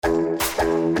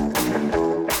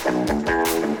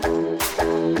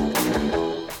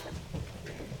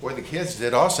kids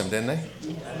did awesome, didn't they?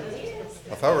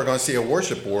 I thought we were going to see a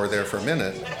worship war there for a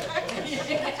minute.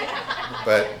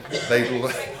 But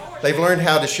they've learned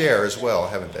how to share as well,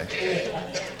 haven't they?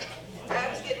 I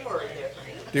was getting worried there.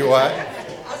 Do what?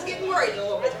 I was getting worried a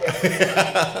little bit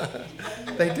there.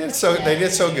 They did so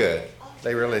good.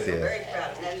 They really I'm did. very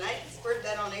proud. And I spurred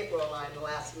that on April line the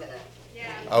last minute.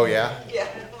 Oh, yeah? Yeah,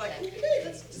 I'm like, hey,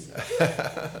 let's just do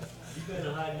it. You've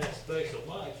been hiding that special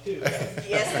mic too.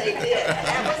 Yes, they did.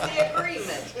 That was the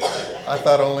agreement. I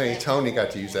thought only Tony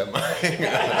got to use that mic.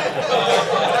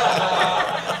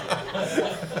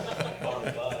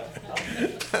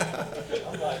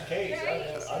 I'm like, Case,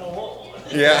 I don't want one.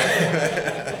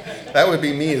 Yeah. That would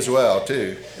be me as well,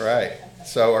 too. Right.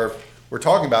 So we're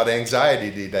talking about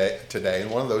anxiety today,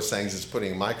 and one of those things is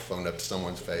putting a microphone up to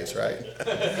someone's face, right?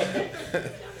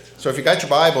 So if you got your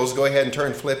Bibles, go ahead and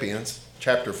turn Philippians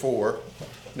chapter 4.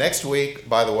 Next week,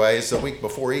 by the way, is the week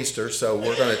before Easter, so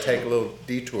we're going to take a little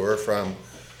detour from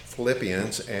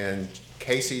Philippians, and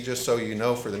Casey, just so you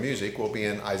know for the music, will be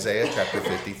in Isaiah chapter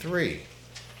 53.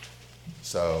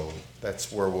 So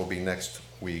that's where we'll be next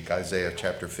week, Isaiah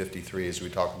chapter 53, as we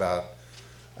talk about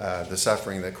the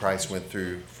suffering that Christ went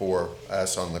through for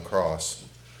us on the cross.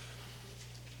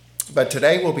 But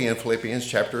today we'll be in Philippians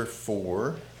chapter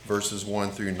 4, verses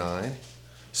 1 through 9,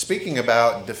 speaking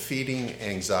about defeating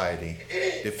anxiety.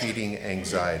 Defeating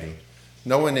anxiety.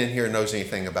 No one in here knows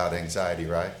anything about anxiety,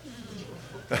 right?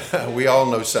 We all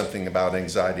know something about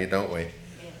anxiety, don't we?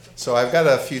 So I've got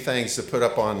a few things to put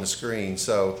up on the screen.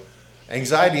 So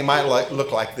anxiety might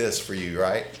look like this for you,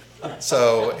 right?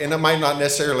 So, and it might not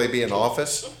necessarily be an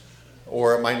office,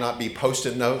 or it might not be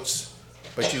Post-it notes,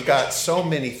 but you've got so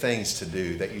many things to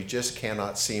do that you just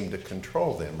cannot seem to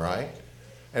control them, right?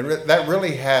 And that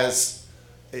really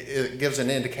it gives an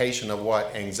indication of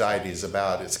what anxiety is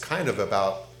about. It's kind of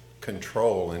about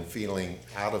control and feeling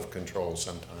out of control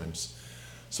sometimes.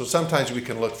 So sometimes we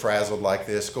can look frazzled like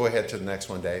this. Go ahead to the next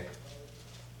one, Dave.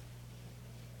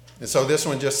 And so this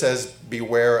one just says,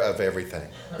 beware of everything.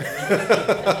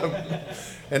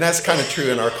 And that's kind of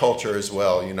true in our culture as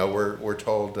well. You know, we're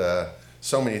told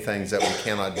so many things that we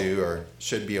cannot do or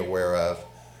should be aware of.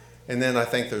 And then I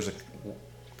think there's a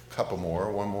couple more,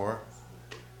 one more.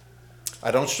 I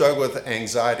don't struggle with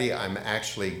anxiety. I'm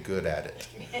actually good at it,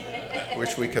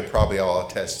 which we could probably all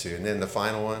attest to. And then the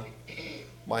final one,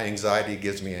 my anxiety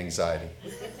gives me anxiety.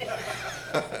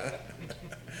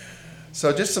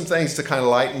 So just some things to kind of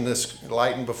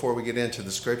lighten before we get into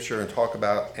the scripture and talk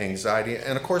about anxiety.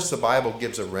 And of course, the Bible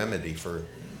gives a remedy for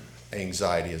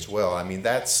anxiety as well. I mean,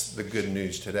 that's the good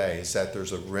news today, is that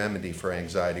there's a remedy for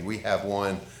anxiety. We have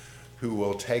one who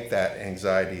will take that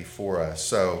anxiety for us.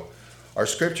 So our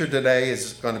scripture today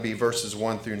is going to be verses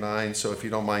 1 through 9. So if you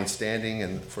don't mind standing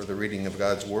and for the reading of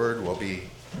God's word, we'll be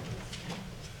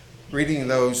reading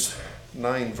those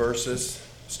 9 verses,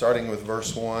 starting with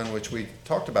verse 1, which we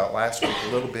talked about last week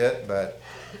a little bit, but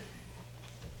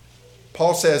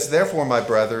Paul says, "Therefore, my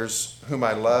brothers, whom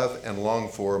I love and long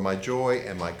for, my joy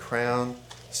and my crown,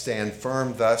 stand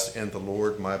firm thus in the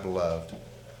Lord, my beloved.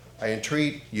 I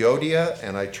entreat Euodia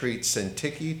and I entreat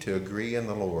Syntyche to agree in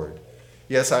the Lord.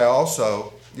 Yes, I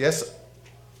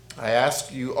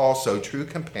ask you also, true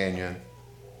companion,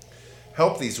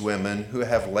 help these women who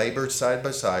have labored side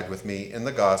by side with me in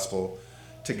the gospel,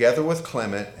 together with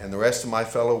Clement and the rest of my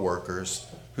fellow workers,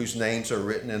 whose names are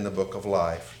written in the book of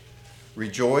life.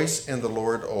 Rejoice in the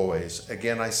Lord always.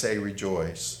 Again I say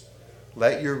rejoice.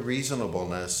 Let your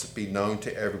reasonableness be known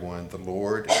to everyone. The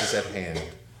Lord is at hand.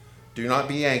 Do not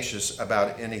be anxious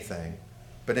about anything,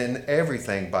 but in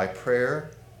everything by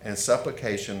prayer and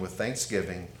supplication with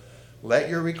thanksgiving, let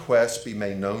your requests be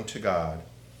made known to God.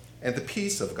 And the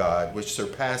peace of God, which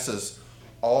surpasses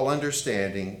all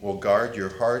understanding, will guard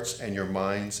your hearts and your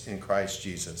minds in Christ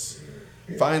Jesus.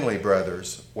 Finally,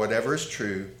 brothers, whatever is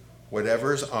true,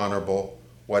 whatever is honorable,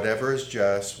 whatever is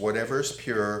just, whatever is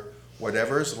pure,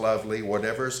 whatever is lovely,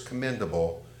 whatever is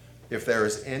commendable, if there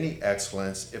is any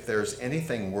excellence, if there is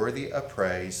anything worthy of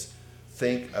praise,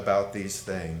 think about these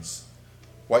things.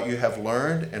 What you have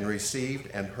learned and received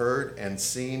and heard and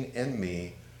seen in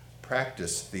me,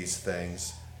 practice these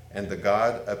things, and the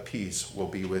God of peace will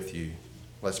be with you."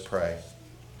 Let's pray.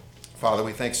 Father,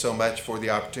 we thank so much for the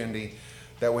opportunity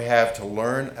that we have to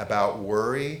learn about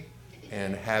worry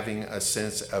and having a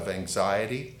sense of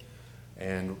anxiety.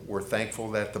 And we're thankful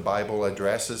that the Bible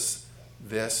addresses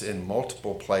this in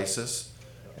multiple places,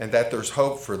 and that there's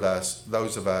hope for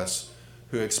those of us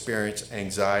who experience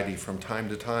anxiety from time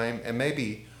to time and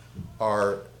maybe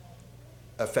are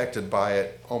affected by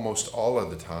it almost all of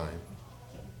the time.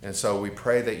 And so we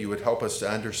pray that you would help us to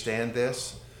understand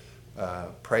this,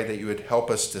 Pray that you would help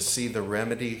us to see the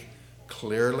remedy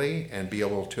clearly and be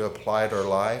able to apply it to our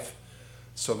life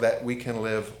so that we can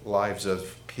live lives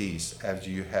of peace as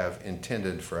you have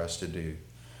intended for us to do.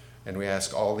 And we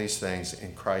ask all these things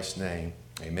in Christ's name.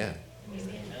 Amen.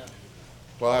 Amen.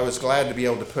 Well, I was glad to be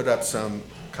able to put up some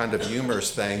kind of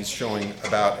humorous things showing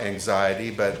about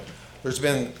anxiety, but there's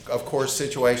been, of course,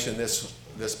 situation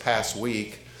this past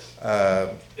week,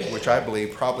 which I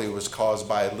believe probably was caused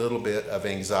by a little bit of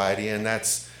anxiety, and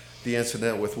that's the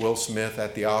incident with Will Smith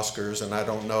at the Oscars. And I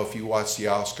don't know if you watch the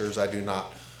Oscars. I do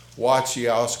not watch the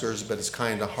Oscars, but it's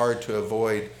kind of hard to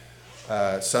avoid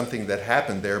something that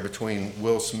happened there between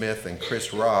Will Smith and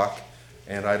Chris Rock.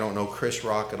 And I don't know Chris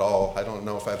Rock at all. I don't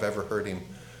know if I've ever heard him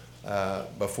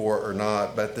before or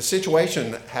not. But the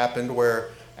situation happened where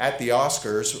at the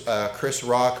Oscars, Chris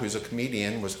Rock, who's a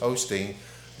comedian, was hosting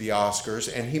the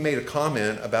Oscars, and he made a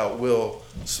comment about Will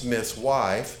Smith's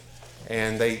wife.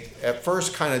 And they at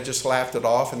first kind of just laughed it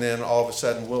off, and then all of a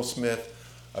sudden Will Smith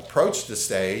approached the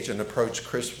stage and approached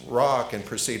Chris Rock and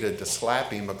proceeded to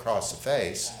slap him across the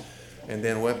face, and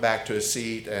then went back to his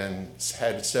seat and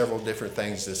had several different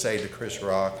things to say to Chris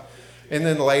Rock. And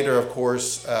then later, of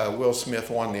course, Will Smith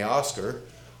won the Oscar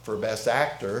for Best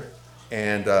Actor,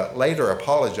 and later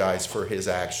apologized for his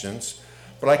actions.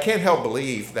 But I can't help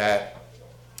believe that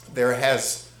there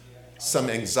has some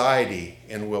anxiety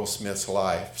in Will Smith's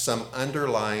life, some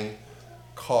underlying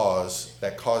cause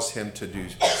that caused him to do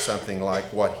something like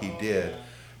what he did.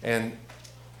 And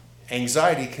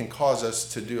anxiety can cause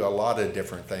us to do a lot of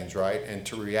different things, right? And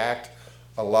to react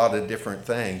a lot of different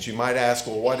things. You might ask,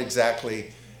 well, what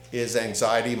exactly is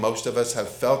anxiety? Most of us have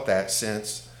felt that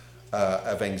sense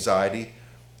of anxiety.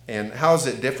 And how is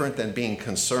it different than being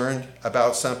concerned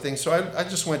about something? So I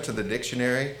just went to the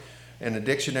dictionary, and the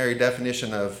dictionary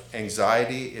definition of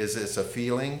anxiety is it's a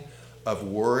feeling of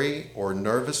worry or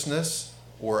nervousness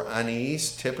or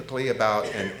unease, typically about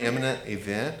an imminent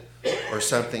event or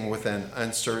something with an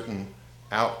uncertain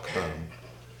outcome.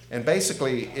 And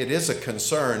basically, it is a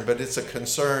concern, but it's a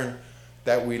concern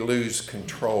that we lose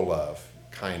control of,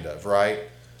 kind of, right?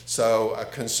 So a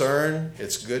concern,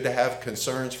 it's good to have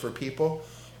concerns for people.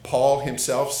 Paul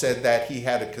himself said that he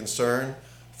had a concern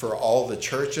for all the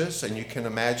churches, and you can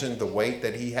imagine the weight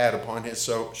that he had upon his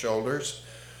shoulders.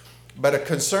 But a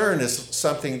concern is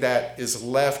something that is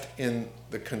left in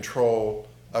the control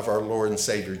of our Lord and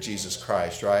Savior Jesus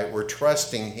Christ, right? We're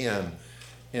trusting him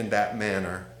in that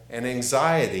manner. And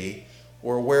anxiety,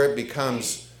 or where it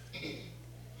becomes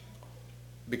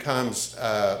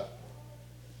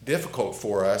difficult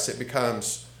for us, it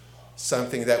becomes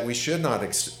something that we should not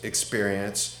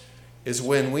experience, is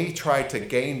when we try to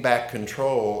gain back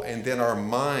control and then our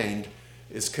mind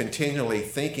is continually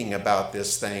thinking about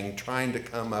this thing, trying to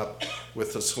come up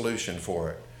with a solution for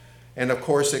it. And of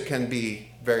course, it can be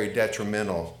very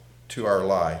detrimental to our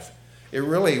life. It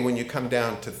really, when you come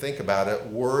down to think about it,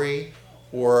 worry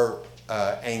or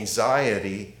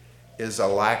anxiety is a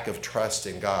lack of trust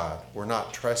in God. We're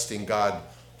not trusting God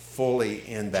fully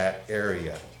in that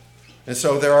area. And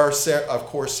so there are, of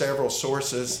course, several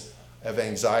sources of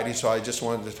anxiety, so I just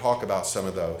wanted to talk about some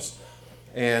of those.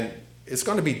 And it's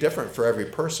going to be different for every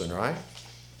person, right?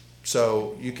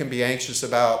 So you can be anxious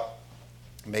about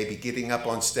maybe getting up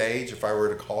on stage. If I were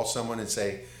to call someone and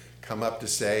say, come up to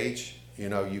stage,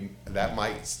 that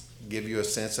might give you a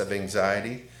sense of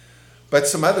anxiety. But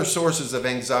some other sources of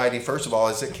anxiety, first of all,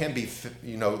 is it can be,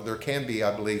 there can be,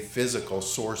 I believe, physical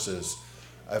sources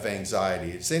of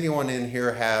anxiety. Does anyone in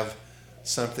here have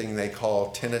something they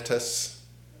call tinnitus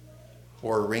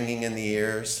or ringing in the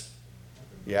ears?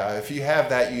 Yeah, if you have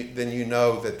that, then you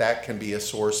know that can be a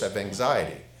source of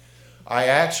anxiety. I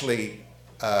actually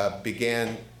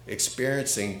began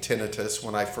experiencing tinnitus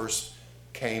when I first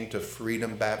came to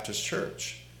Freedom Baptist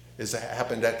Church. It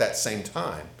happened at that same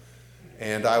time.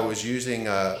 And I was using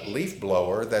a leaf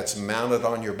blower that's mounted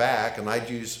on your back, and I'd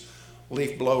used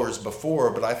leaf blowers before,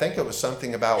 but I think it was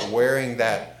something about wearing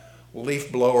that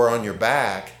leaf blower on your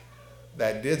back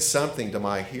that did something to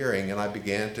my hearing, and I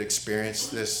began to experience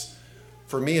this.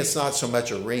 For me, it's not so much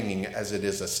a ringing as it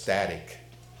is a static,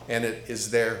 and it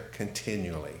is there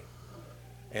continually.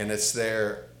 And it's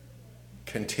there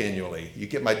continually. You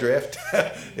get my drift?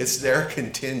 It's there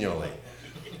continually.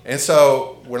 And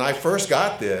so when I first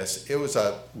got this, it was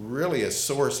really a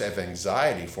source of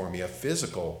anxiety for me, a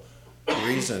physical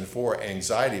reason for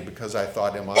anxiety, because I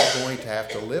thought, am I going to have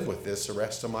to live with this the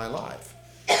rest of my life?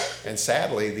 And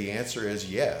sadly, the answer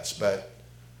is yes. But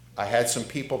I had some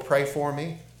people pray for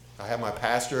me. I had my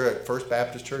pastor at First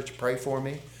Baptist Church pray for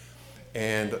me.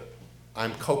 And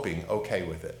I'm coping okay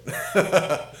with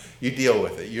it. You deal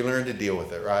with it. You learn to deal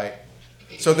with it, right?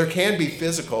 So there can be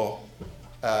physical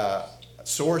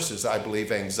sources, I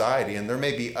believe, anxiety, and there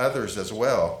may be others as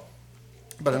well.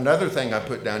 But another thing I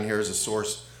put down here as a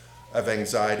source of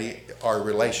anxiety are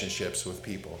relationships with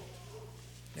people.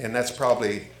 And that's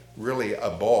probably really a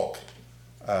bulk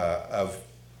of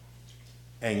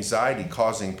anxiety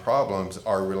causing problems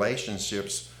are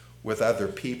relationships with other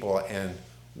people and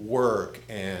work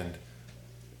and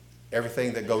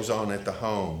everything that goes on at the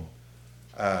home.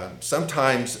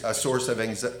 Sometimes a source of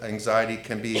anxiety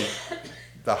can be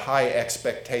the high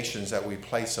expectations that we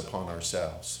place upon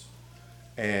ourselves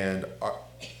and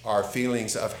our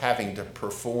feelings of having to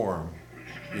perform,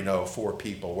 for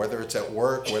people, whether it's at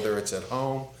work, whether it's at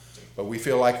home. But we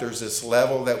feel like there's this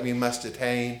level that we must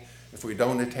attain. If we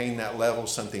don't attain that level,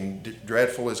 something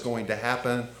dreadful is going to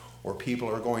happen, or people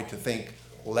are going to think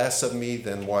less of me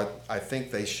than what I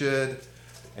think they should.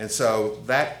 And so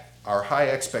that our high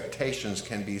expectations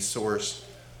can be a source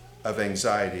of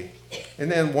anxiety.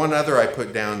 And then one other I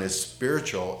put down is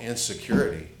spiritual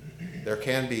insecurity. There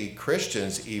can be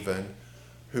Christians even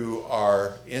who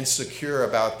are insecure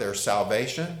about their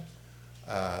salvation.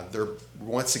 They're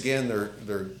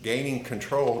gaining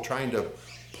control, trying to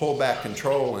pull back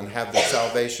control and have their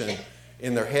salvation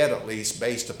in their head, at least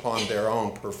based upon their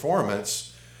own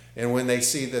performance. And when they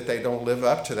see that they don't live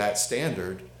up to that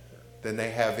standard, then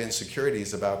they have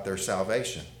insecurities about their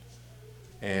salvation.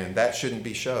 And that shouldn't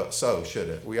be so, should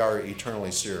it? We are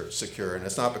eternally secure. And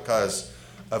it's not because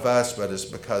of us, but it's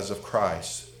because of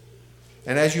Christ.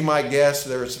 And as you might guess,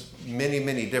 there's many,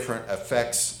 many different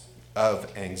effects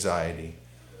of anxiety.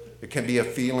 It can be a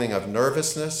feeling of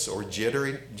nervousness or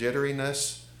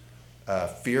jitteriness,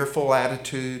 fearful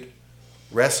attitude,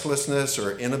 restlessness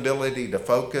or inability to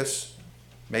focus,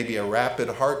 maybe a rapid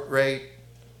heart rate,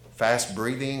 fast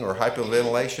breathing or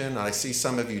hyperventilation. I see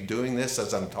some of you doing this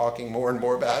as I'm talking more and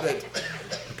more about it,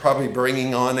 probably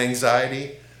bringing on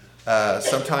anxiety.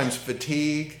 Sometimes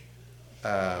fatigue,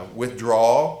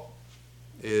 withdrawal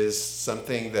is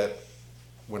something that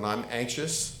when I'm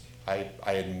anxious, I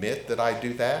admit that I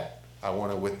do that. I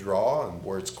want to withdraw and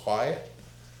where it's quiet.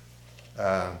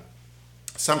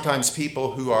 Sometimes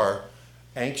people who are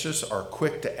anxious are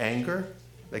quick to anger.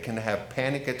 They can have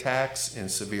panic attacks in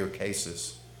severe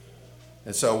cases.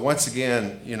 And so once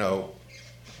again,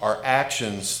 our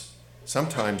actions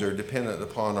sometimes are dependent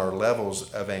upon our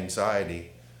levels of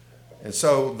anxiety. And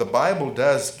so the Bible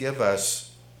does give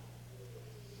us,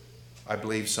 I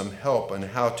believe, some help on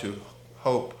how to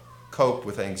cope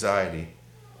with anxiety.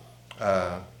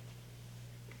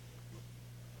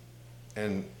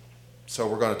 And so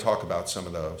we're going to talk about some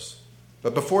of those.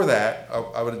 But before that,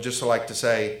 I would just like to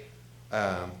say,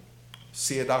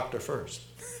 see a doctor first.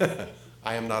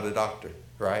 I am not a doctor,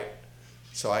 right?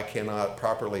 So I cannot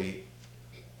properly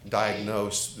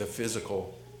diagnose the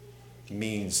physical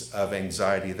means of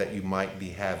anxiety that you might be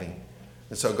having.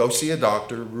 And so go see a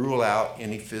doctor, rule out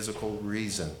any physical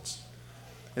reasons.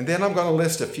 And then I'm going to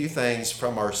list a few things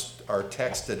from our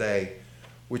text today,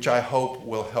 which I hope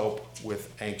will help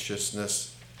with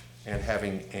anxiousness and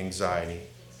having anxiety.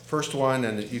 First one,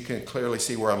 and you can clearly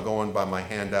see where I'm going by my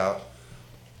handout,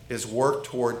 is work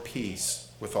toward peace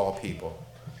with all people.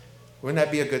 Wouldn't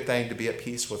that be a good thing, to be at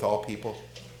peace with all people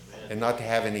and not to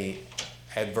have any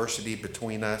adversity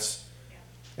between us?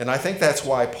 And I think that's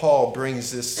why Paul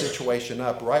brings this situation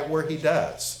up right where he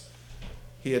does.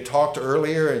 He had talked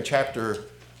earlier in chapter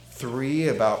 3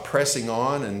 about pressing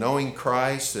on and knowing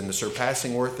Christ and the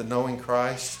surpassing worth of knowing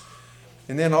Christ.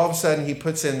 And then all of a sudden he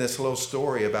puts in this little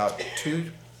story about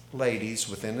two ladies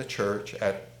within the church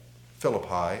at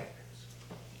Philippi,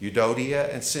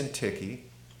 Euodia and Syntyche.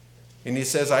 And he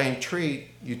says, I entreat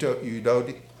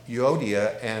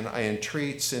Euodia and I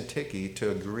entreat Syntyche to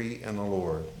agree in the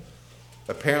Lord.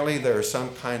 Apparently there is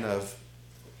some kind of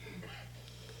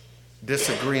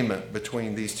disagreement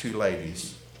between these two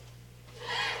ladies.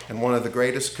 And one of the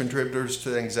greatest contributors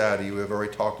to anxiety we've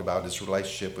already talked about is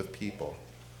relationship with people.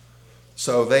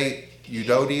 So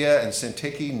Euodia and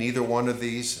Syntyche, neither one of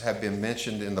these have been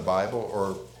mentioned in the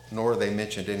Bible, nor are they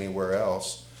mentioned anywhere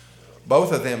else.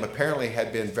 Both of them apparently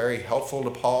had been very helpful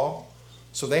to Paul.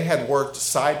 So they had worked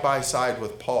side by side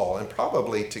with Paul, and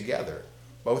probably together.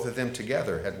 Both of them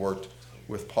together had worked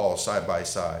with Paul side by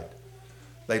side.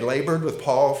 They labored with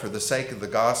Paul for the sake of the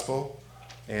gospel.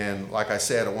 And like I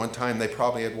said, at one time they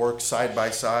probably had worked side by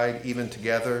side, even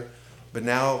together. But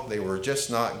now they were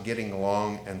just not getting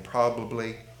along and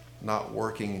probably not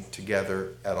working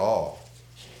together at all.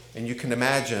 And you can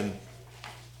imagine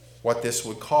what this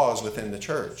would cause within the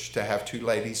church, to have two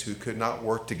ladies who could not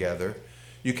work together.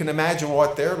 You can imagine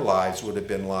what their lives would have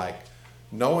been like,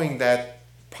 knowing that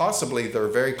possibly their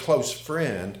very close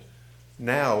friend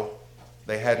now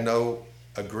they had no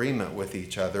agreement with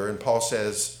each other. And Paul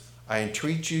says, I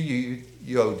entreat you,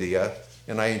 Euodia,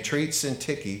 and I entreat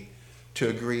Syntyche to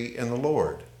agree in the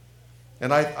Lord.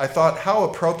 And I thought how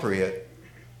appropriate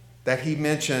that he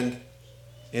mentioned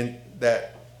in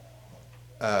that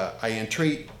I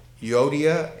entreat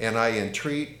Euodia and I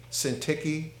entreat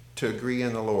Syntyche to agree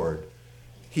in the Lord.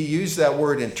 He used that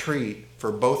word entreat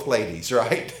for both ladies,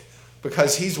 right?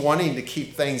 Because he's wanting to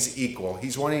keep things equal.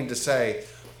 He's wanting to say,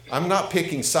 I'm not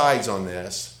picking sides on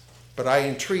this, but I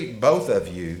entreat both of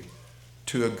you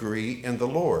to agree in the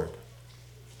Lord.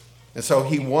 And so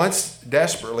he wants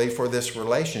desperately for this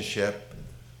relationship,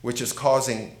 which is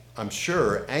causing, I'm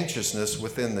sure, anxiousness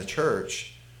within the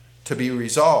church, to be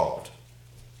resolved.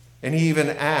 And he even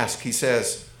asked, he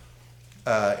says,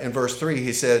 in verse 3,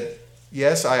 he said,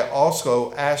 yes, I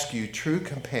also ask you, true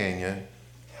companion,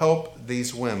 help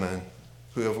these women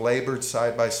who have labored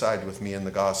side by side with me in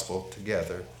the gospel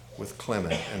together with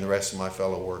Clement and the rest of my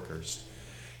fellow workers.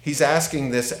 He's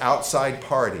asking this outside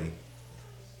party.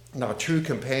 Now, true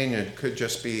companion could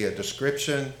just be a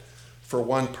description for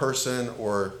one person,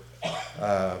 or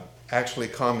actually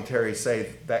commentaries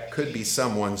say that could be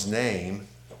someone's name,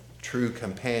 true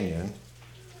companion.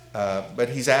 But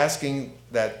he's asking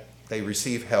that they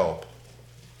receive help.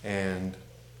 And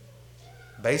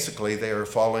basically they are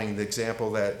following the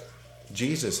example that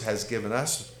Jesus has given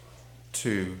us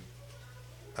to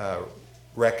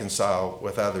reconcile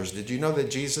with others. Did you know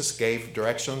that Jesus gave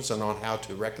directions on how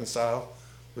to reconcile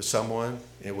with someone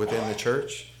within the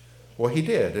church? Well, he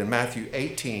did in Matthew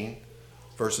 18,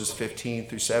 verses 15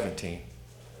 through 17.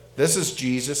 This is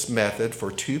Jesus' method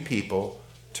for two people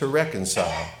to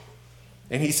reconcile.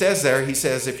 And he says there, he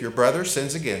says, if your brother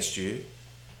sins against you,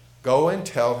 go and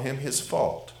tell him his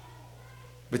fault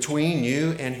between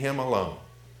you and him alone.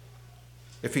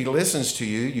 If he listens to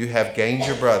you, you have gained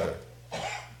your brother.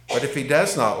 But if he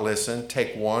does not listen,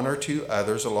 take one or two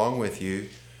others along with you,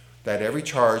 that every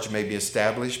charge may be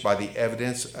established by the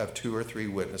evidence of 2 or 3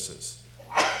 witnesses.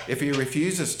 If he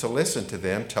refuses to listen to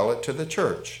them, tell it to the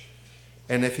church.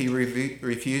 And if he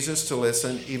refuses to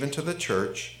listen even to the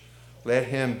church, let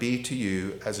him be to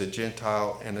you as a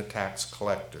Gentile and a tax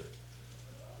collector.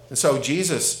 And so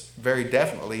Jesus very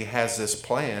definitely has this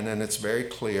plan, and it's very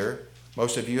clear.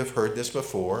 Most of you have heard this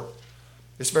before.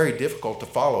 It's very difficult to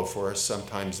follow for us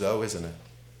sometimes, though, isn't it?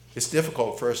 It's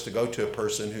difficult for us to go to a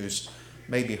person who's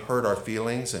maybe hurt our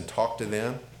feelings and talk to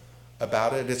them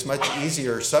about it. It's much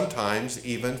easier sometimes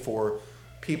even for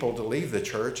people to leave the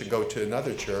church and go to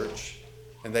another church,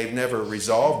 and they've never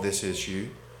resolved this issue.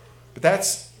 But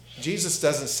Jesus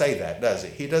doesn't say that, does he?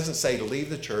 He doesn't say to leave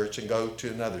the church and go to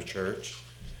another church.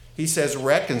 He says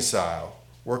reconcile.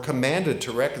 We're commanded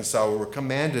to reconcile. We're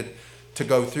commanded to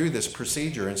go through this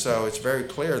procedure. And so it's very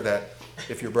clear that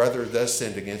if your brother does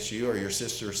sin against you or your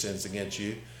sister sins against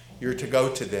you, you're to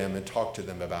go to them and talk to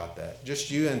them about that.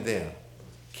 Just you and them.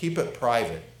 Keep it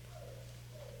private.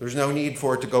 There's no need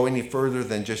for it to go any further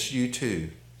than just you two.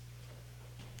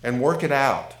 And work it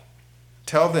out.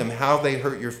 Tell them how they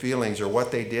hurt your feelings or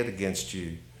what they did against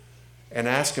you. And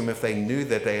ask them if they knew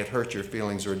that they had hurt your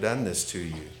feelings or done this to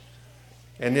you.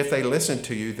 And if they listen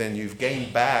to you, then you've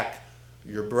gained back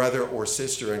your brother or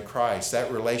sister in Christ.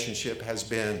 That relationship has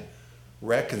been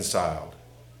reconciled.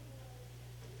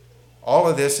 All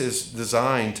of this is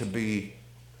designed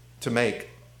to make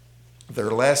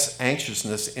there less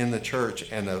anxiousness in the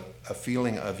church and a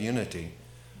feeling of unity.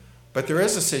 But there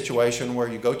is a situation where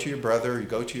you go to your brother, you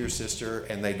go to your sister,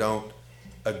 and they don't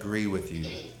agree with you.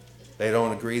 They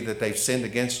don't agree that they've sinned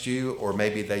against you, or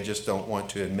maybe they just don't want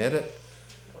to admit it.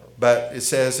 But it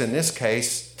says in this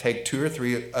case, take 2 or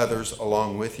 3 others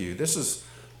along with you. This is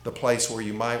the place where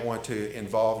you might want to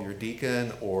involve your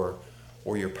deacon or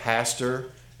your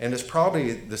pastor. And it's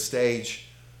probably the stage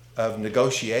of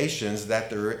negotiations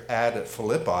that they're at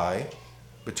Philippi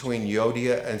between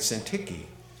Euodia and Syntyche,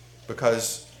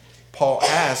 because Paul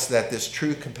asks that this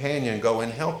true companion go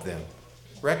and help them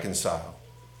reconcile.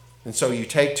 And so you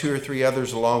take 2 or 3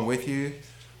 others along with you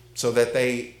so that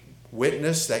they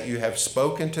witness that you have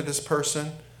spoken to this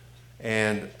person,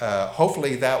 and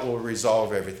hopefully that will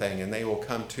resolve everything and they will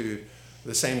come to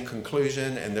the same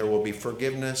conclusion, and there will be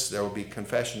forgiveness, there will be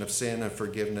confession of sin and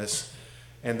forgiveness,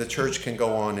 and the church can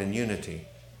go on in unity.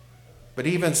 But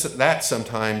even that,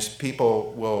 sometimes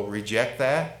people will reject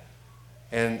that,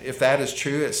 and if that is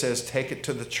true, it says take it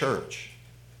to the church.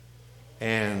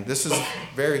 And this is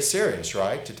very serious,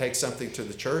 right? To take something to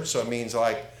the church. So it means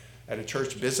like at a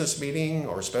church business meeting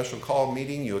or a special call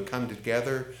meeting, you would come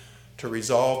together to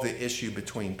resolve the issue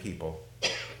between people.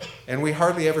 And we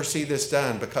hardly ever see this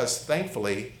done because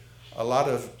thankfully a lot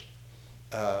of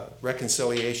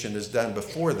reconciliation is done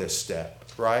before this step,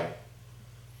 right?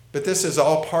 But this is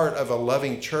all part of a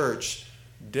loving church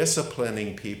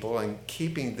disciplining people and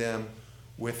keeping them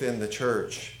within the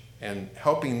church and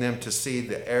helping them to see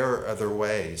the error of their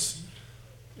ways.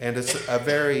 And it's a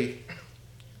very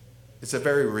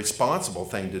responsible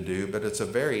thing to do, but it's a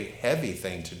very heavy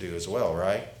thing to do as well,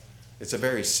 right? It's a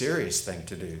very serious thing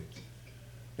to do.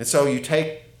 And so you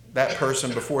take that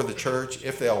person before the church,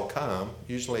 if they'll come.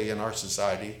 Usually in our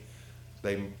society,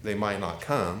 they might not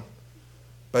come.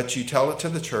 But you tell it to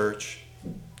the church,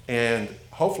 and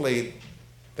hopefully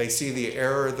they see the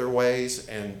error of their ways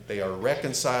and they are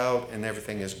reconciled and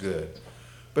everything is good.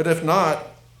 But if not,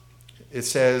 it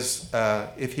says,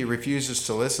 if he refuses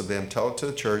to listen to them, tell it to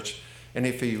the church. And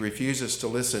if he refuses to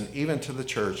listen even to the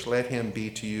church, let him be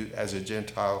to you as a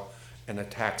Gentile and a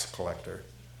tax collector.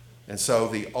 And so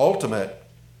the ultimate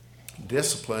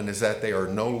discipline is that they are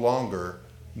no longer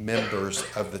members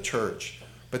of the church.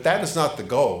 But that is not the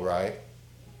goal, right?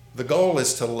 The goal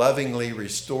is to lovingly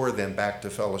restore them back to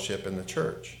fellowship in the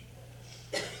church.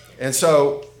 And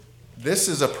so this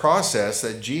is a process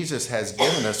that Jesus has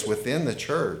given us within the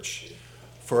church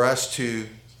for us to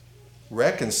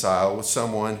reconcile with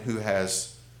someone who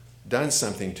has done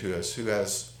something to us, who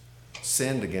has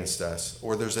sinned against us,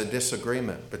 or there's a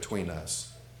disagreement between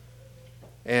us.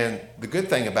 And the good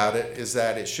thing about it is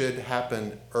that it should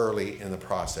happen early in the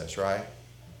process, right?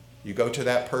 You go to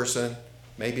that person,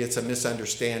 maybe it's a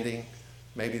misunderstanding,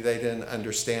 maybe they didn't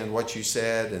understand what you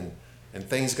said, and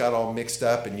things got all mixed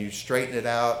up, and you straighten it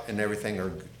out, and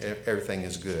everything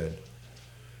is good.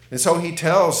 And so he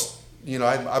tells,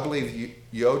 I believe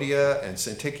Euodia and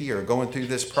Syntyche are going through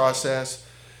this process,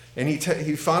 and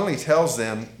he finally tells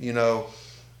them,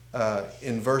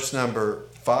 in verse number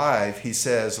 5, he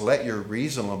says, let your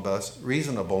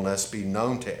reasonableness be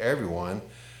known to everyone.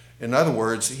 In other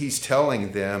words, he's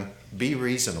telling them, be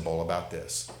reasonable about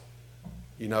this.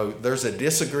 There's a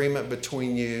disagreement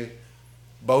between you.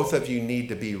 Both of you need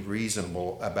to be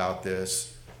reasonable about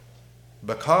this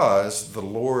because the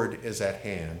Lord is at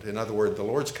hand. In other words, the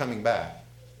Lord's coming back.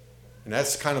 And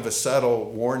that's kind of a subtle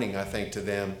warning, I think, to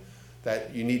them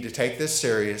that you need to take this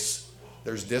serious.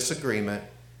 There's disagreement.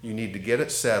 You need to get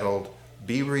it settled.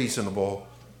 Be reasonable.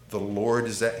 The Lord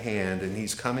is at hand, and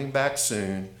he's coming back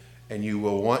soon, and you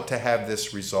will want to have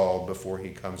this resolved before he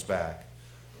comes back.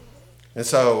 And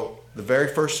so the very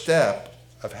first step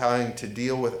of having to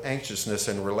deal with anxiousness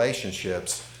in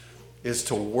relationships is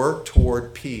to work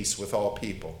toward peace with all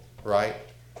people, right?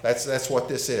 That's what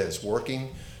this is, working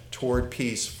toward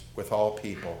peace with all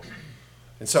people.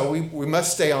 And so we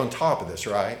must stay on top of this,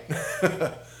 right?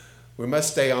 We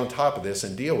must stay on top of this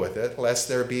and deal with it, lest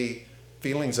there be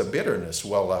feelings of bitterness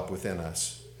well up within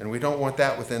us. And we don't want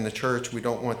that within the church. We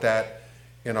don't want that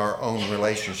in our own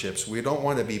relationships. We don't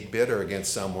want to be bitter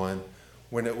against someone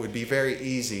when it would be very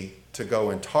easy to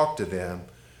go and talk to them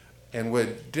and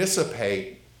would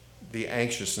dissipate the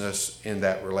anxiousness in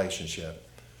that relationship.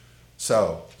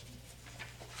 So,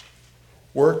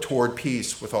 work toward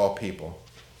peace with all people.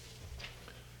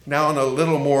 Now, on a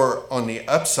little more on the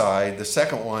upside, the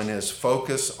second one is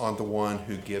focus on the one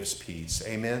who gives peace.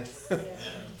 Amen? Yeah.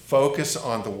 Focus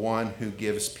on the one who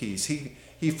gives peace.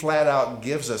 He flat out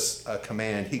gives us a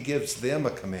command. He gives them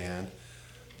a command.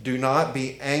 Do not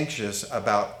be anxious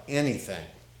about anything.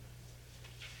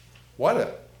 What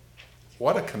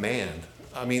a command.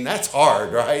 I mean, that's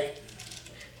hard, right?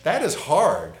 That is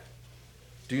hard.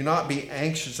 Do not be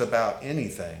anxious about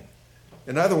anything.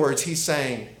 In other words, he's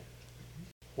saying,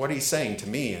 what he's saying to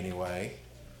me anyway,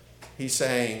 he's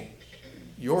saying,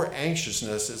 your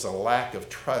anxiousness is a lack of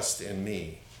trust in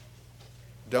me.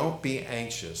 Don't be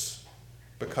anxious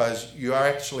because you are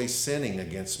actually sinning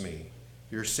against me.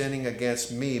 You're sinning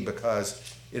against me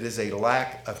because it is a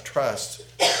lack of trust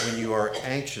when you are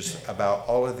anxious about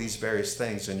all of these various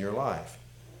things in your life.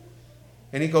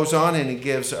 And he goes on and he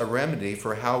gives a remedy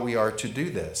for how we are to do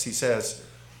this. He says,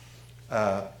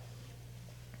 but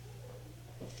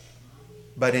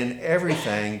in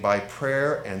everything, by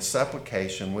prayer and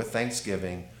supplication with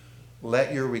thanksgiving,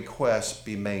 let your requests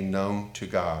be made known to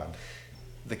God.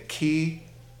 The key,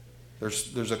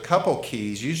 there's a couple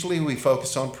keys. Usually we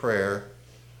focus on prayer,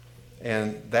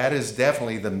 and that is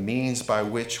definitely the means by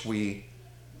which we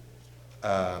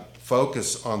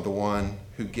focus on the one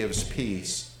who gives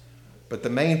peace. But the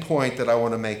main point that I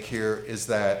want to make here is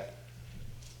that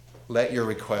let your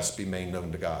requests be made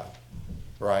known to God,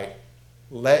 right?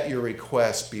 Let your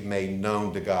requests be made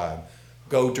known to God.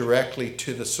 Go directly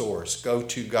to the source. Go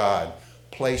to God.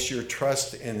 Place your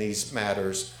trust in these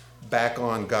matters back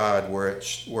on God where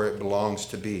it belongs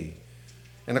to be.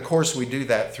 And of course, we do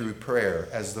that through prayer,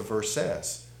 as the verse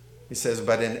says. He says,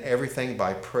 but in everything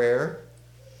by prayer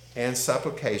and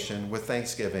supplication with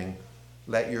thanksgiving,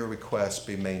 let your requests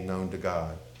be made known to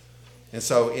God. And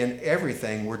so in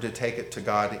everything, we're to take it to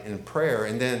God in prayer.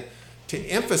 And then to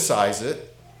emphasize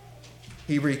it,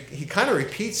 he kind of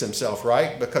repeats himself,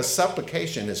 right? Because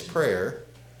supplication is prayer.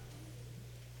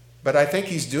 But I think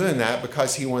he's doing that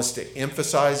because he wants to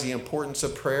emphasize the importance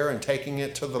of prayer and taking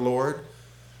it to the Lord.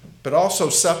 But also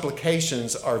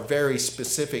supplications are very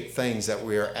specific things that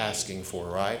we are asking for,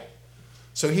 right?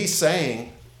 So he's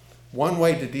saying one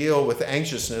way to deal with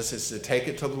anxiousness is to take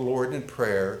it to the Lord in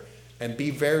prayer and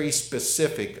be very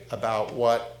specific about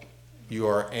what you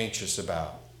are anxious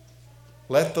about.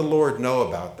 Let the Lord know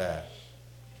about that.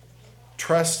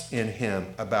 Trust in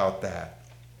him about that.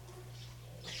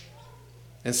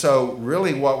 And so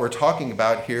really what we're talking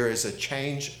about here is a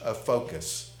change of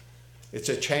focus. It's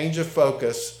a change of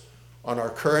focus on our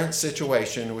current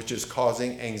situation, which is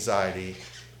causing anxiety,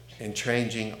 and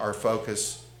changing our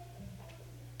focus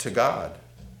to God.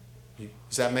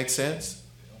 Does that make sense?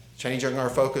 Changing our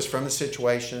focus from the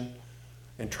situation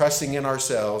and trusting in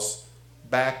ourselves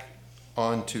back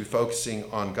onto focusing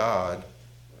on God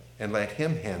and let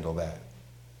him handle that.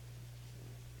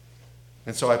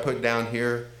 And so I put down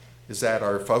here is that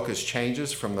our focus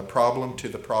changes from the problem to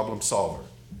the problem solver.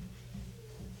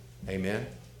 Amen?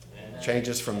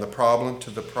 Changes from the problem to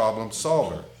the problem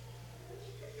solver.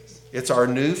 It's our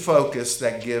new focus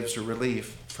that gives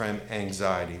relief from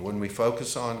anxiety. When we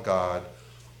focus on God,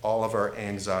 all of our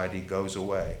anxiety goes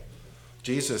away.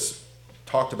 Jesus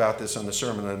talked about this on the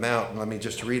Sermon on the Mount, and let me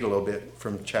just read a little bit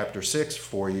from chapter 6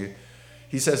 for you.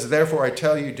 He says, therefore I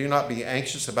tell you, do not be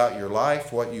anxious about your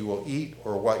life, what you will eat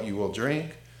or what you will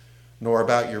drink, nor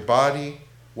about your body,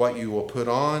 what you will put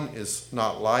on. Is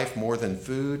not life more than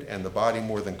food, and the body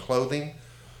more than clothing?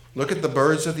 Look at the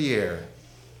birds of the air.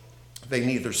 They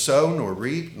neither sow nor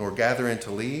reap nor gather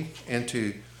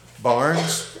into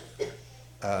barns,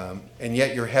 and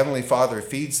yet your heavenly Father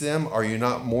feeds them. Are you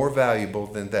not more valuable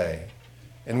than they?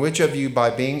 And which of you, by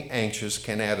being anxious,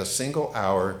 can add a single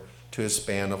hour to his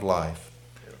span of life?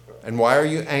 And why are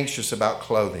you anxious about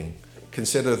clothing?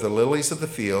 Consider the lilies of the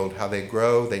field, how they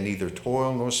grow, they neither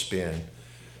toil nor spin.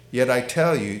 Yet I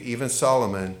tell you, even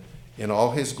Solomon in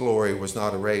all his glory was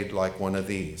not arrayed like one of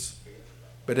these.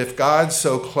 But if God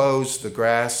so clothes the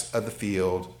grass of the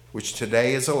field, which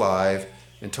today is alive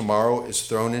and tomorrow is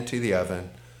thrown into the oven,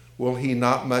 will he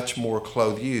not much more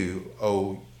clothe you,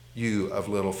 O you of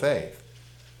little faith?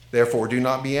 Therefore do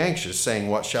not be anxious, saying,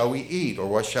 what shall we eat, or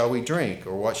what shall we drink,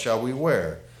 or what shall we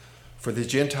wear? For the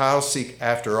Gentiles seek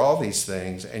after all these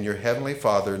things, and your heavenly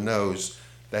Father knows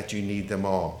that you need them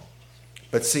all.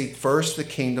 But seek first the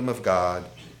kingdom of God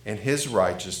and his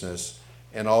righteousness,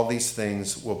 and all these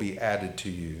things will be added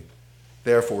to you.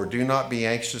 Therefore, do not be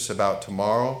anxious about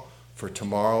tomorrow, for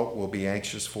tomorrow will be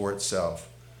anxious for itself.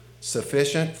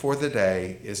 Sufficient for the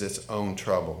day is its own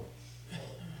trouble.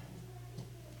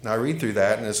 Now, I read through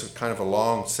that, and it's kind of a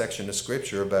long section of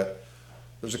scripture, but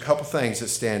there's a couple things that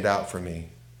stand out for me.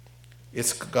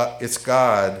 It's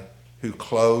God who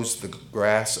clothes the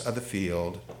grass of the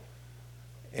field,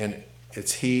 and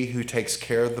it's he who takes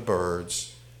care of the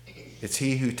birds. It's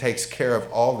he who takes care of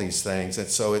all these things, and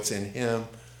so it's in him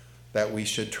that we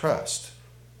should trust.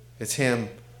 It's him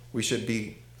we should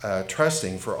be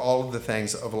trusting for all of the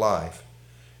things of life.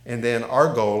 And then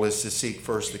our goal is to seek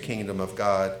first the kingdom of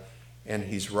God and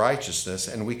his righteousness,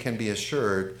 and we can be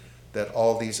assured that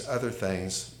all these other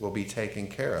things will be taken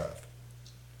care of.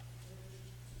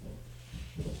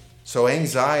 So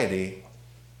anxiety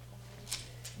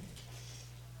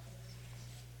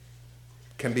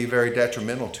can be very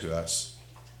detrimental to us.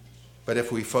 But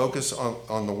if we focus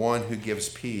on the one who gives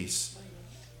peace,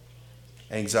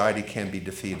 anxiety can be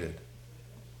defeated.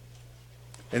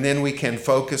 And then we can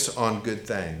focus on good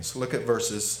things. Look at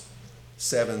verse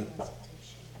 7.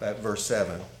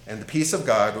 And the peace of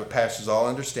God, which passes all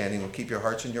understanding, will keep your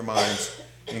hearts and your minds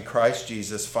in Christ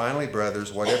Jesus. Finally,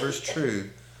 brothers, whatever is true,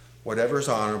 whatever is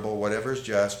honorable, whatever is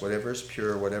just, whatever is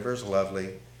pure, whatever is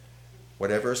lovely,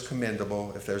 whatever is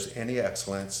commendable, if there's any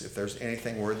excellence, if there's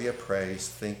anything worthy of praise,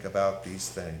 think about these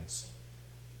things.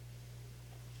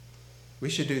 We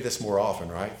should do this more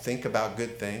often, right? Think about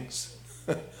good things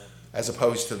as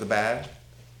opposed to the bad.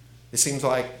 It seems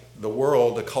like the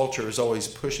world, the culture is always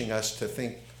pushing us to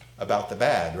think about the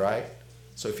bad, right?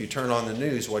 So if you turn on the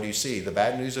news, what do you see? The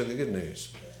bad news or the good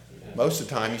news? Most of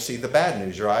the time you see the bad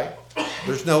news, right?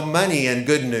 There's no money in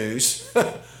good news,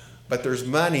 but there's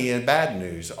money in bad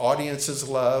news. Audiences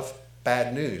love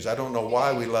bad news. I don't know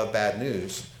why we love bad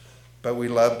news, but we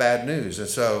love bad news. And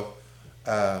so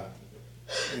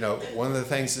one of the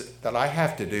things that I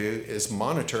have to do is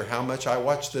monitor how much I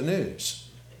watch the news.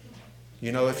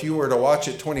 If you were to watch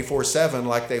it 24/7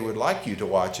 like they would like you to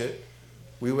watch it,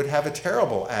 we would have a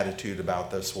terrible attitude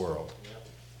about this world.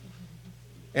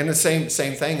 And the same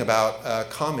thing about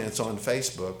comments on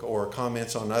Facebook or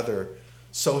comments on other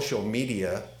social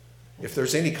media. If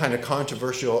there's any kind of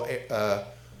controversial,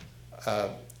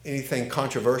 anything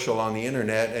controversial on the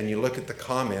internet, and you look at the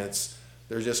comments,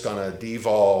 they're just going to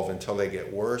devolve until they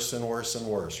get worse and worse and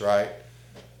worse, right?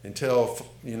 Until,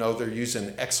 they're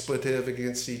using expletive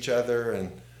against each other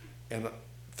and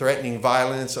threatening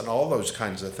violence and all those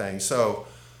kinds of things. So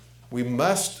we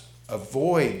must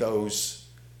avoid those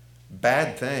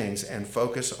bad things and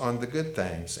focus on the good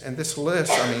things. And this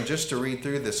list, just to read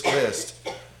through this list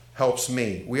helps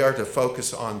me. We are to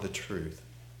focus on the truth.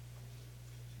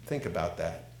 Think about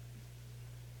that.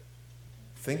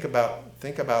 Think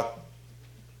about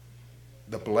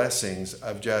the blessings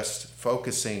of just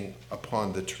focusing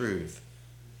upon the truth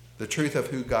of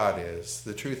who God is,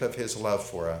 the truth of his love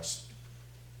for us,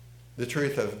 the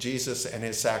truth of Jesus and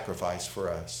his sacrifice for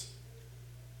us,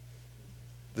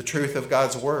 the truth of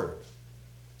God's word,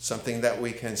 something that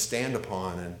we can stand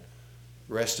upon and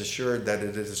rest assured that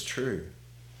it is true.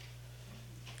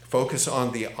 Focus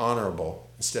on the honorable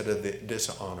instead of the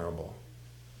dishonorable.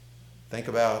 Think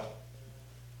about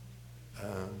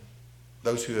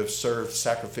those who have served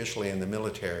sacrificially in the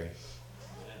military.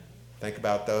 Think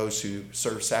about those who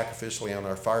serve sacrificially on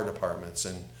our fire departments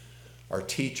and our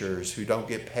teachers who don't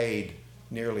get paid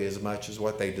nearly as much as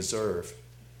what they deserve.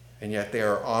 And yet they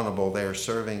are honorable. They are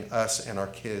serving us and our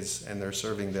kids, and they're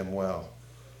serving them well.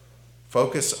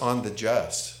 Focus on the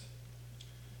just.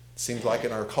 It seems like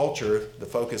in our culture, the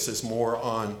focus is more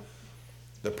on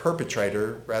the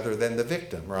perpetrator rather than the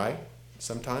victim, right?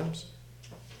 Sometimes.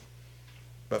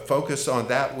 But focus on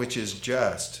that which is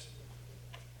just.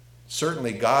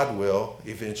 Certainly God will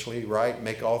eventually, right,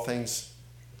 make all things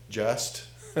just.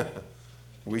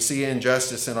 We see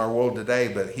injustice in our world today,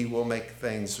 but he will make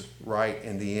things right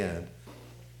in the end.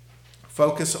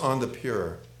 Focus on the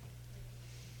pure.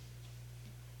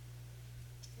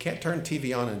 Can't turn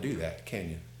TV on and do that, can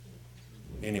you?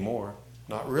 Anymore.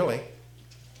 Not really.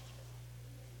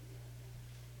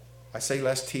 I say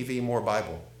less TV, more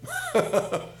Bible.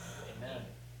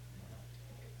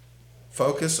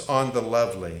 Focus on the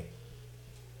lovely.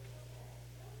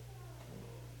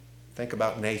 Think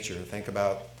about nature. Think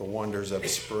about the wonders of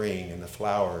spring and the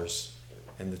flowers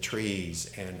and the trees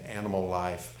and animal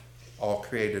life, all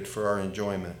created for our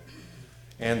enjoyment.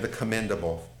 And the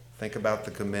commendable. Think about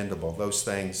the commendable, those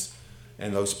things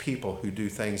and those people who do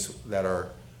things that are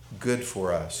good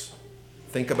for us.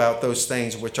 Think about those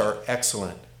things which are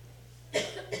excellent.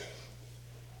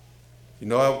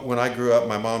 When I grew up,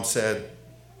 my mom said,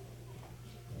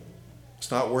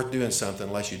 it's not worth doing something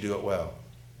unless you do it well.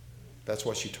 That's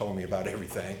what she told me about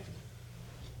everything.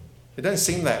 It doesn't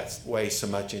seem that way so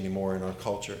much anymore in our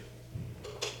culture.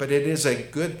 But it is a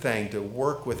good thing to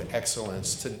work with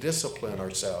excellence, to discipline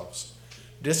ourselves.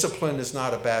 Discipline is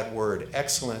not a bad word.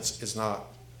 Excellence is not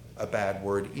a bad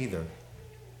word either.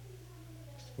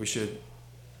 We should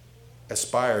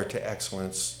aspire to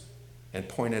excellence and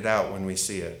point it out when we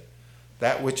see it.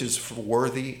 That which is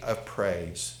worthy of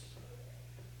praise.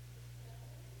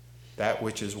 That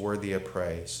which is worthy of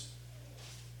praise.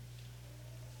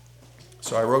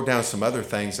 So I wrote down some other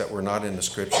things that were not in the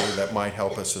scripture that might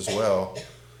help us as well.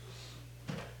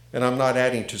 And I'm not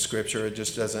adding to scripture, it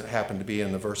just doesn't happen to be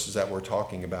in the verses that we're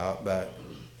talking about. But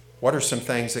what are some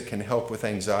things that can help with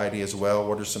anxiety as well?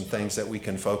 What are some things that we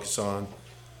can focus on?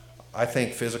 I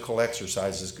think physical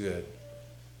exercise is good.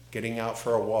 Getting out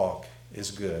for a walk is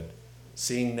good.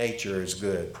 Seeing nature is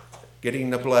good. Getting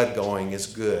the blood going is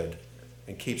good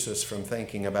and keeps us from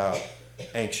thinking about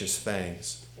anxious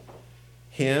things.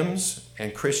 Hymns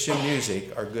and Christian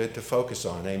music are good to focus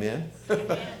on. Amen?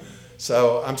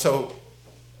 So I'm so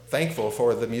thankful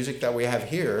for the music that we have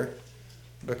here,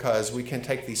 because we can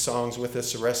take these songs with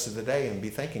us the rest of the day and be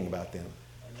thinking about them.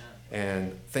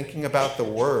 And thinking about the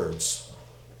words.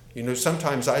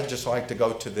 Sometimes I just like to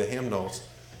go to the hymnals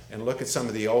and look at some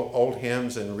of the old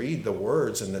hymns and read the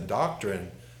words and the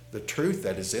doctrine, the truth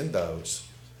that is in those.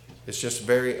 It's just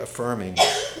very affirming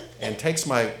and takes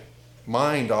my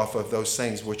mind off of those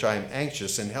things which I am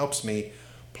anxious and helps me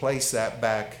place that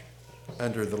back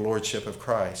under the lordship of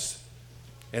Christ.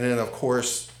 And then, of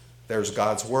course, there's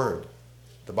God's Word,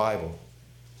 the Bible.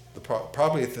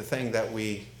 Probably the thing that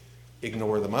we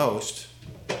ignore the most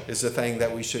is the thing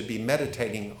that we should be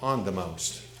meditating on the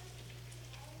most.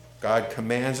 God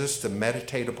commands us to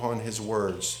meditate upon His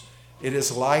words. It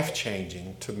is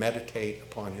life-changing to meditate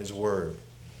upon His Word.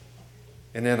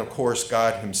 And then, of course,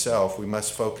 God himself. We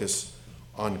must focus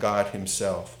on God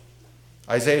himself.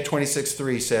 Isaiah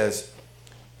 26:3 says,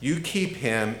 "You keep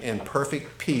him in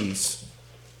perfect peace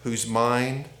whose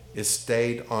mind is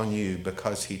stayed on you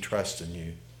because he trusts in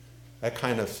you." That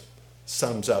kind of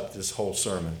sums up this whole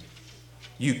sermon.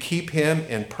 You keep him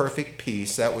in perfect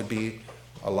peace. That would be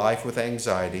a life with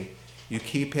anxiety. You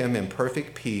keep him in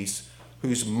perfect peace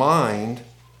whose mind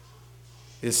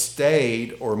is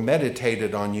stayed or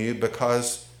meditated on you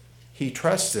because he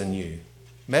trusts in you.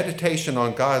 Meditation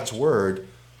on God's word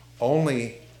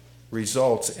only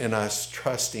results in us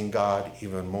trusting God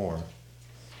even more.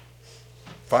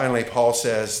 Finally, Paul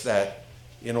says that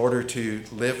in order to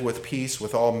live with peace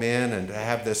with all men and to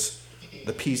have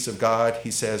the peace of God,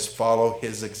 he says, follow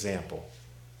his example.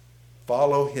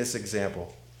 Follow his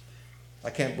example. I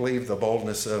can't believe the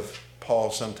boldness of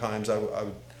Paul sometimes. I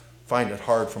would find it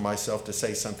hard for myself to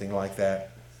say something like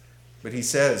that. But he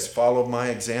says, follow my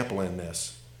example in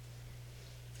this.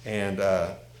 And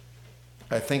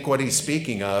I think what he's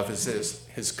speaking of is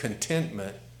his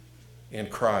contentment in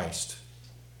Christ.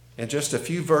 And just a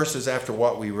few verses after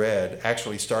what we read,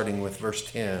 actually starting with verse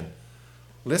 10,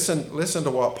 listen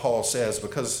to what Paul says,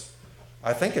 because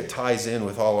I think it ties in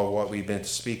with all of what we've been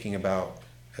speaking about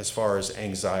as far as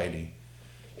anxiety.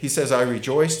 He says, "I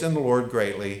rejoiced in the Lord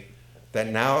greatly that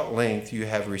now at length you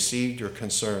have revived your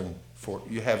concern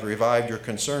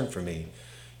for me.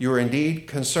 You were indeed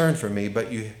concerned for me,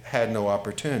 but you had no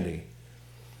opportunity.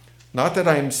 Not that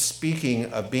I am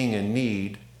speaking of being in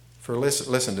need, for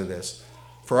listen to this.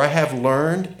 For I have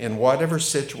learned in whatever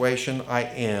situation I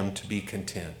am to be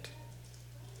content.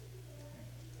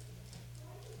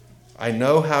 I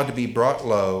know how to be brought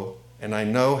low, and I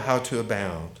know how to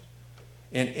abound.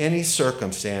 In any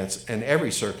circumstance and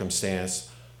every circumstance,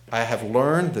 I have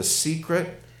learned the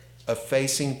secret of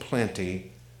facing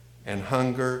plenty and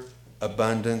hunger,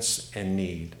 abundance and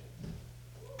need.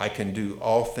 I can do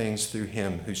all things through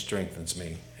him who strengthens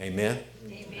me." Amen?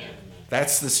 Amen.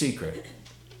 That's the secret.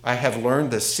 I have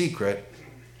learned the secret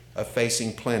of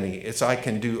facing plenty. It's I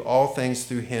can do all things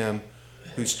through him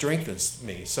who strengthens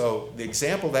me. So the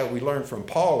example that we learned from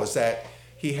Paul is that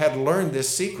he had learned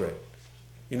this secret.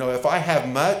 You know, if I have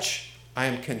much, I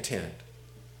am content.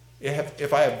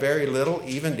 If I have very little,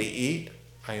 even to eat,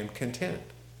 I am content.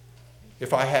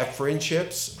 If I have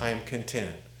friendships, I am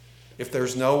content. If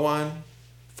there's no one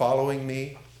following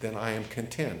me, then I am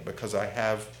content because I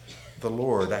have the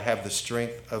Lord. I have the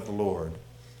strength of the Lord.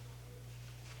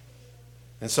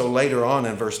 And so later on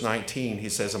in verse 19, he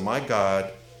says, "And my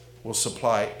God will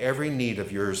supply every need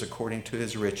of yours according to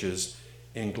his riches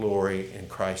in glory in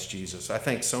Christ Jesus." I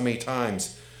think so many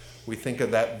times we think of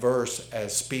that verse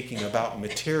as speaking about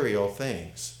material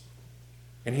things.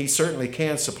 And he certainly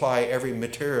can supply every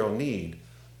material need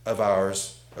of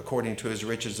ours according to his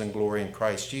riches and glory in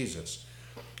Christ Jesus.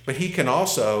 But he can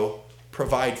also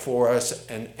provide for us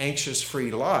an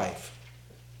anxious-free life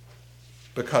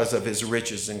because of his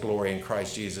riches and glory in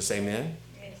Christ Jesus. Amen?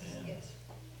 Yes, yes.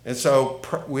 And so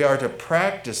we are to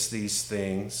practice these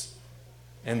things,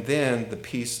 and then the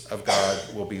peace of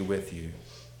God will be with you.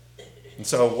 And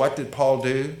so what did Paul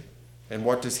do? And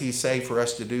what does he say for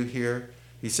us to do here?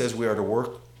 He says we are to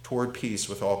work toward peace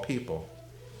with all people.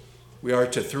 We are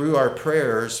to, through our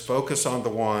prayers, focus on the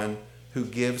one who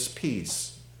gives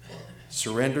peace,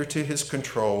 surrender to his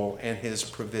control and his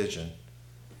provision.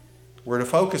 We're to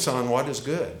focus on what is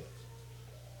good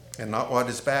and not what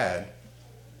is bad,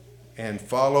 and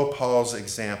follow Paul's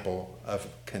example of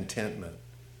contentment.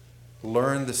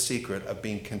 Learn the secret of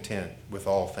being content with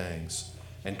all things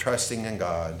and trusting in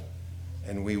God,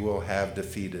 and we will have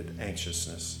defeated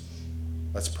anxiousness.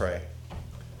 Let's pray.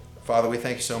 Father, we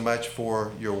thank you so much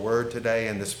for your word today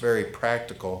and this very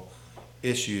practical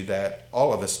issue that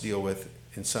all of us deal with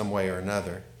in some way or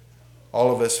another.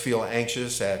 All of us feel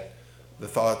anxious at the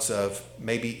thoughts of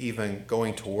maybe even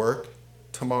going to work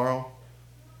tomorrow.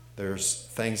 There's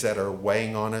things that are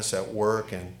weighing on us at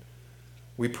work, and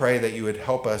we pray that you would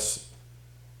help us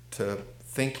to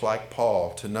think like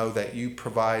Paul, to know that you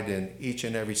provide in each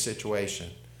and every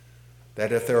situation.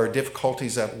 That if there are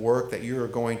difficulties at work, that you are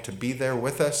going to be there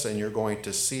with us and you're going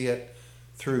to see it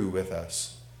through with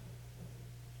us.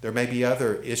 There may be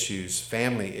other issues,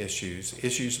 family issues,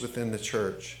 issues within the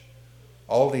church.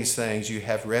 All these things you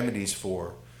have remedies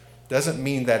for. Doesn't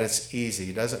mean that it's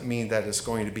easy. Doesn't mean that it's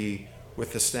going to be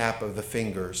with the snap of the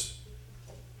fingers.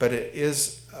 But it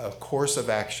is a course of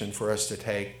action for us to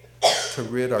take to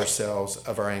rid ourselves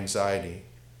of our anxiety.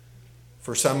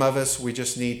 For some of us, we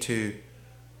just need to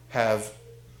have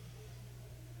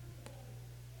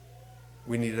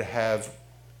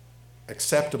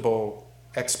acceptable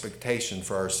expectation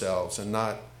for ourselves and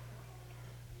not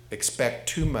expect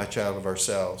too much out of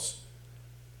ourselves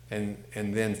and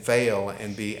then fail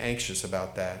and be anxious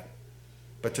about that.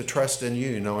 But to trust in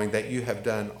you, knowing that you have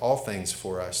done all things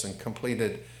for us and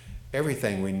completed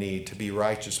everything we need to be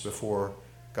righteous before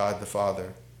God the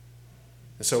Father.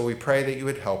 And so we pray that you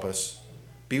would help us.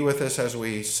 Be with us as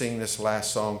we sing this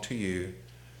last song to you,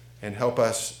 and help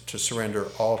us to surrender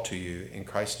all to you. In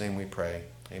Christ's name we pray.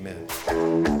 Amen.